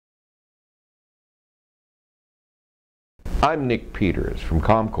I'm Nick Peters from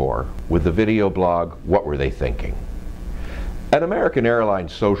ComCore with the video blog, What Were They Thinking? An American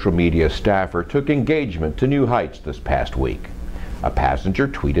Airlines social media staffer took engagement to new heights this past week. A passenger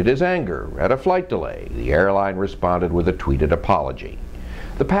tweeted his anger at a flight delay. The airline responded with a tweeted apology.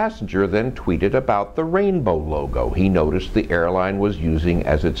 The passenger then tweeted about the rainbow logo he noticed the airline was using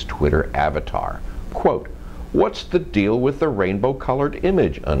as its Twitter avatar. Quote, "What's the deal with the rainbow-colored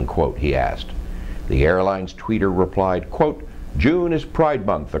image?" unquote, he asked. The airline's tweeter replied, quote, "June is Pride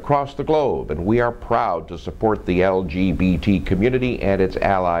Month across the globe, and we are proud to support the LGBT community and its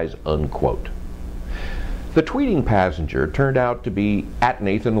allies," unquote. The tweeting passenger turned out to be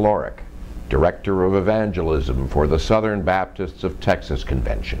 @Nathan Lorick, Director of Evangelism for the Southern Baptists of Texas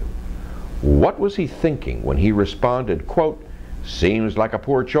Convention. What was he thinking when he responded, quote, "Seems like a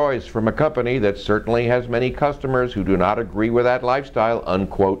poor choice from a company that certainly has many customers who do not agree with that lifestyle,"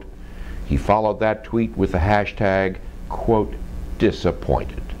 unquote. He followed that tweet with the hashtag, quote,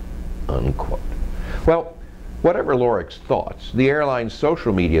 "disappointed," unquote. Well, whatever Lorick's thoughts, the airline's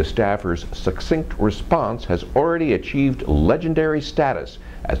social media staffer's succinct response has already achieved legendary status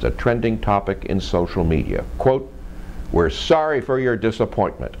as a trending topic in social media. Quote, "We're sorry for your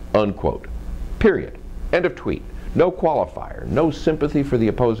disappointment," unquote. Period. End of tweet. No qualifier, no sympathy for the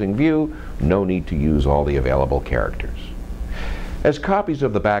opposing view, no need to use all the available characters. As copies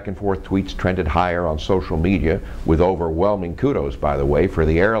of the back-and-forth tweets trended higher on social media, with overwhelming kudos, by the way, for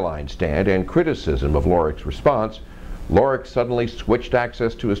the airline stand and criticism of Lorick's response, Lorick suddenly switched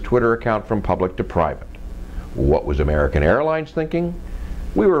access to his Twitter account from public to private. What was American Airlines thinking?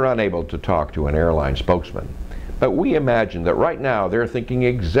 We were unable to talk to an airline spokesman, but we imagine that right now they're thinking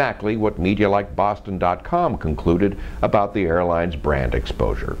exactly what media like Boston.com concluded about the airline's brand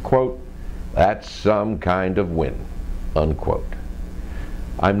exposure. Quote, "That's some kind of win," unquote.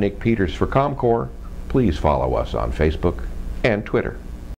 I'm Nick Peters for ComCore. Please follow us on Facebook and Twitter.